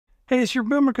Hey, it's your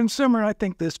Boomer Consumer. I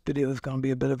think this video is going to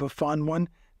be a bit of a fun one.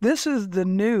 This is the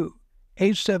new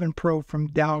H7 Pro from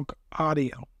Douk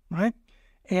Audio, right?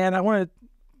 And I want to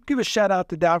give a shout out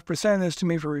to Douk for sending this to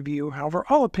me for review. However,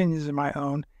 all opinions are my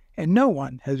own, and no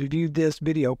one has reviewed this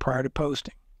video prior to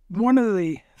posting. One of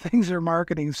the things their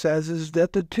marketing says is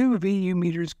that the two VU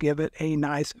meters give it a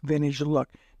nice vintage look.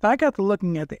 Now, I got to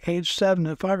looking at the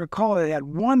H7, if I recall, it had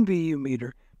one VU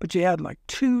meter, but you had like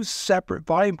two separate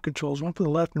volume controls, one for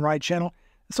the left and right channel.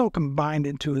 It's all combined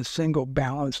into a single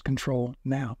balanced control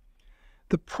now.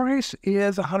 The price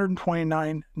is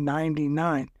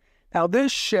 $129.99. Now,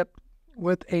 this shipped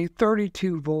with a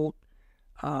 32-volt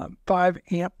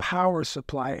 5-amp power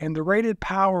supply, and the rated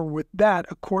power with that,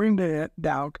 according to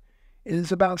Douk,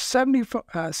 is about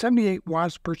 78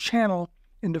 watts per channel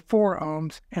into 4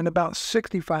 ohms and about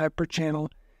 65 per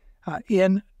channel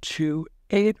into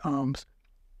 8 ohms,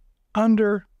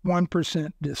 under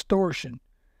 1% distortion.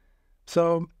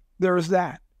 So there's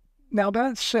that. Now,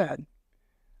 that said,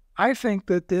 I think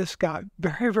that this got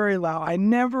very, very loud. I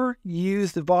never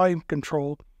used the volume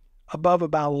control above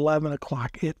about 11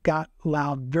 o'clock. It got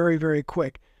loud very, very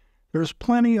quick. There's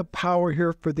plenty of power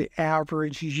here for the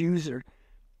average user.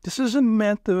 This isn't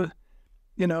meant to,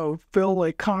 fill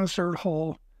a concert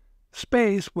hall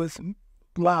space with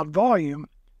loud volume,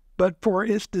 but for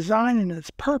its design and its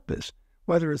purpose,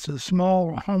 whether it's a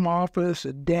small home office,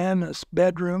 a den, a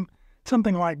bedroom,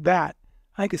 something like that,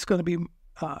 I think it's going to be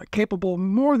capable of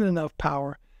more than enough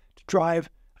power to drive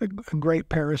a great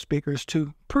pair of speakers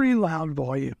to pretty loud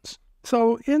volumes.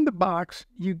 So in the box,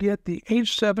 you get the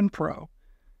H7 Pro.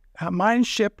 Mine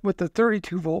shipped with the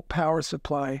 32-volt power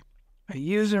supply, a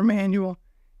user manual,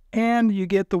 and you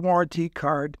get the warranty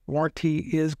card. Warranty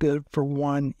is good for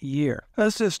 1 year.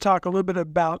 Let's just talk a little bit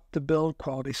about the build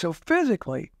quality. So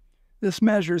physically, this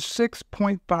measures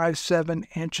 6.57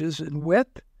 inches in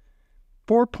width,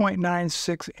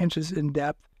 4.96 inches in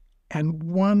depth, and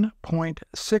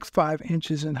 1.65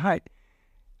 inches in height.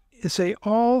 It's a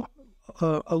all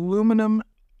aluminum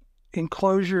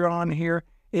enclosure on here.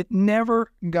 It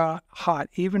never got hot,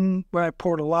 even when I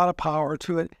poured a lot of power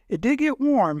to it. It did get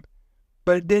warm,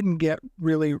 but it didn't get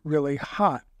really, really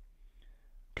hot.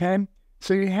 Okay,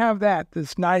 so you have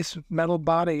this nice metal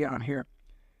body on here.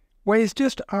 Weighs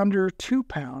just under 2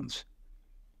 pounds.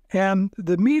 And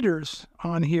the meters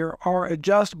on here are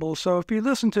adjustable. So if you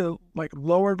listen to like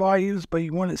lower volumes, but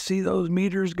you want to see those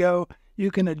meters go, you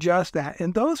can adjust that.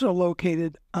 And those are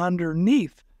located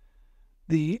underneath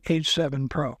the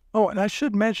H7 Pro. Oh, and I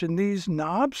should mention these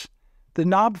knobs, the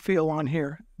knob feel on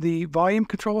here. The volume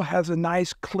control has a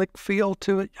nice click feel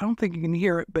to it. I don't think you can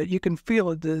hear it, but you can feel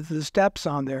it, the steps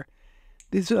on there.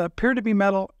 These appear to be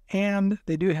metal, and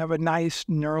they do have a nice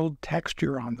knurled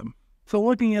texture on them. So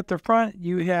looking at the front,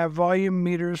 you have volume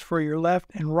meters for your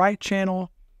left and right channel,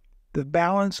 the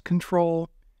balance control,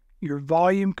 your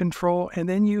volume control, and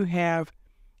then you have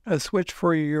a switch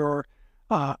for your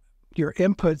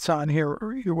inputs on here,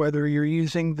 whether you're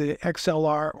using the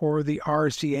XLR or the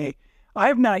RCA. I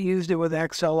have not used it with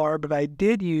XLR, but I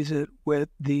did use it with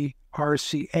the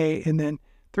RCA, and then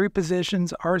 3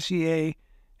 positions, RCA,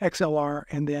 XLR,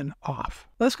 and then off.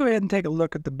 Let's go ahead and take a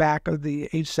look at the back of the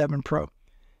H7 Pro.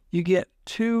 You get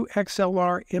 2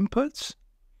 XLR inputs.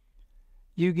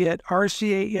 You get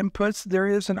RCA inputs. There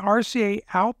is an RCA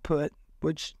output,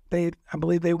 which I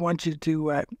believe they want you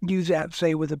to use that,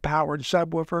 say, with a powered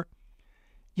subwoofer.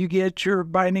 You get your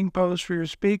binding posts for your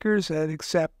speakers that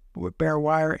accept with bare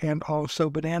wire and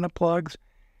also banana plugs.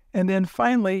 And then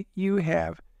finally, you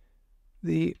have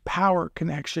the power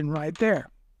connection right there.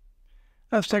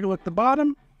 Let's take a look at the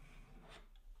bottom.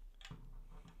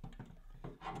 I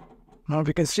don't know if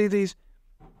you can see these.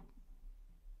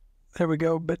 There we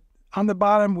go. But on the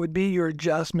bottom would be your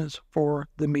adjustments for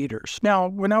the meters. Now,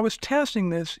 when I was testing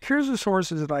this, here's the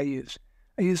sources that I use.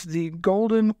 I used the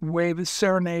Golden Wave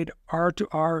Serenade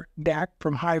R2R DAC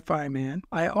from Hi-Fi Man.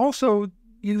 I also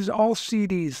used all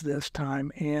CDs this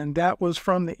time, and that was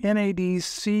from the NAD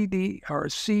CD or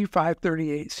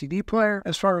C538 CD player.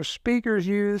 As far as speakers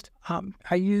used,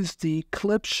 I used the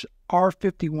Klipsch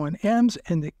R51Ms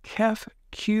and the KEF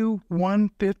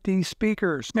Q150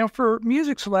 speakers. Now, for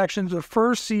music selections, the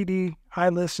first CD I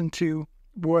listened to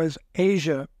was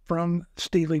Asia from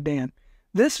Steely Dan.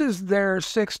 This is their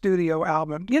 6th studio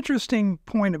album. The interesting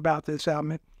point about this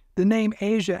album, the name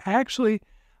Asia actually,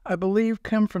 I believe,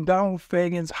 come from Donald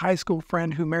Fagen's high school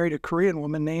friend who married a Korean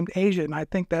woman named Asia, and I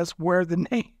think that's where the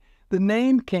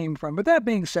name came from. But that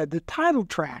being said, the title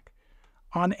track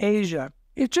on Asia,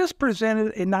 it just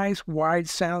presented a nice wide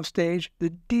soundstage. The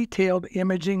detailed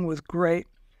imaging was great.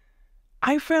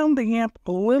 I found the amp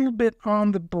a little bit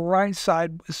on the bright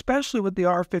side, especially with the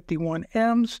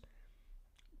R51Ms,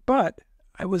 but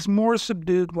I was more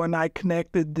subdued when I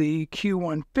connected the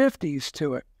Q150s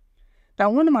to it. Now,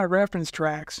 one of my reference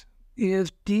tracks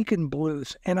is Deacon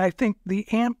Blues, and I think the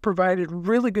amp provided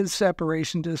really good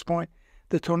separation to this point.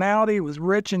 The tonality was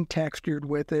rich and textured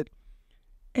with it,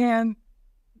 and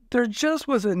there just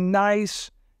was a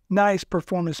nice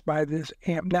performance by this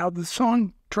amp. Now, the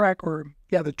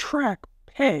the track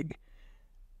peg,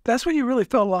 that's when you really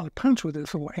felt a lot of punch with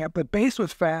this little amp. The bass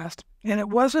was fast, and it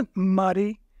wasn't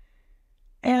muddy,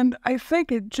 and I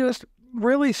think it just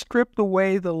really stripped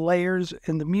away the layers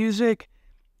in the music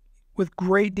with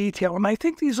great detail. And I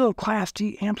think these little Class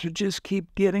D amps just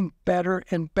keep getting better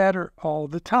and better all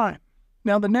the time.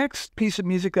 Now, the next piece of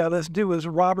music that let's do is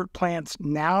Robert Plant's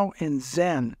Now and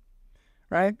Zen,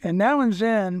 right? And Now and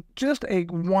Zen, just a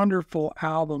wonderful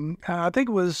album. I think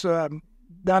it was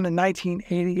done in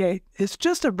 1988. It's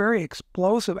just a very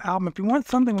explosive album. If you want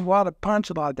something with a lot of punch,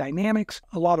 a lot of dynamics,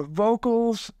 a lot of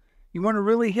vocals, you want to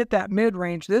really hit that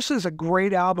mid-range, this is a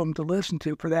great album to listen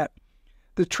to for that.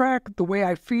 The track, The Way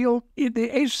I Feel, the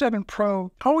H7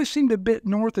 Pro always seemed a bit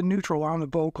north of neutral on the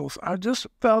vocals. I just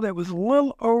felt it was a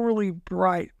little overly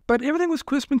bright, but everything was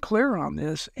crisp and clear on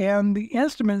this, and the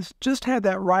instruments just had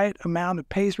that right amount of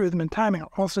pace, rhythm, and timing,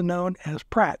 also known as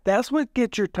Pratt. That's what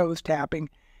gets your toes tapping,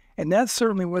 and that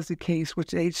certainly was the case with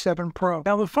the H7 Pro.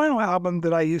 Now, the final album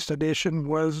that I used to audition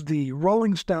was the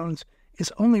Rolling Stones'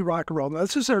 It's Only Rock and Roll. Now,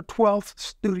 this is their 12th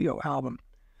studio album.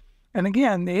 And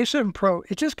again, the H7 Pro,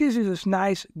 it just gives you this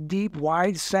nice, deep,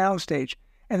 wide soundstage.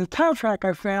 And the title track,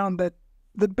 I found that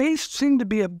the bass seemed to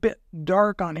be a bit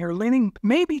dark on here, leaning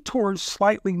maybe towards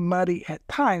slightly muddy at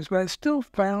times, but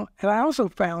I also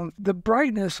found the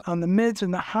brightness on the mids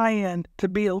and the high end to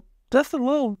be just a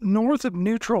little north of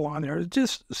neutral on there. It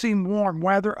just seemed warm.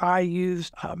 Whether I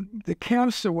used the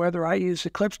Kemps or whether I used the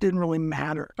clips didn't really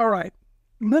matter. All right,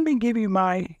 let me give you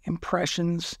my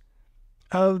impressions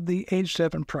of the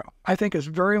H7 Pro. I think it's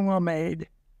very well made.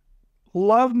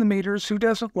 Love the meters. Who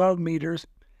doesn't love meters?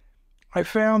 I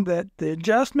found that the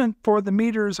adjustment for the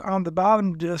meters on the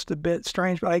bottom just a bit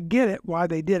strange, but I get it why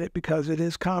they did it, because it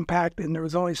is compact and there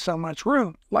was only so much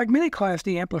room. Like many Class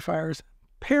D amplifiers,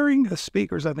 pairing the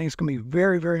speakers I think is going to be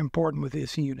very, very important with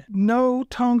this unit. No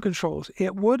tone controls.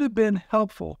 It would have been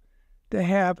helpful to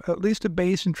have at least a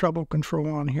bass and treble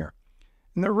control on here.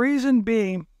 And the reason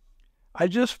being, I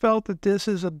just felt that this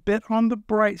is a bit on the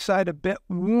bright side, a bit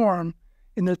warm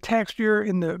in the texture,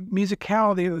 in the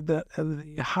musicality of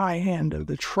the high end of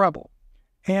the treble,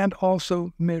 and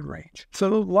also mid-range. So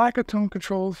the lack of tone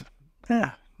controls,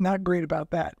 not great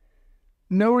about that.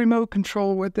 No remote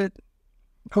control with it.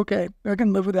 Okay, I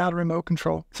can live without a remote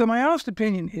control. So my honest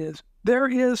opinion is there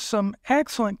is some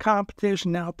excellent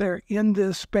competition out there in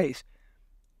this space.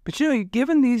 But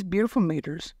given these beautiful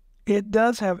meters, it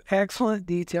does have excellent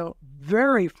detail,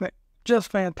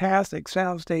 just fantastic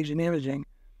soundstage and imaging.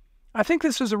 I think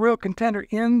this is a real contender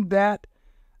in that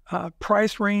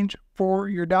price range for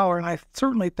your dollar, and I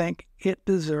certainly think it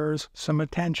deserves some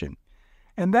attention.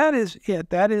 And that is it.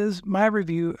 That is my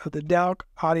review of the Douk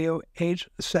Audio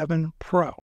H7 Pro.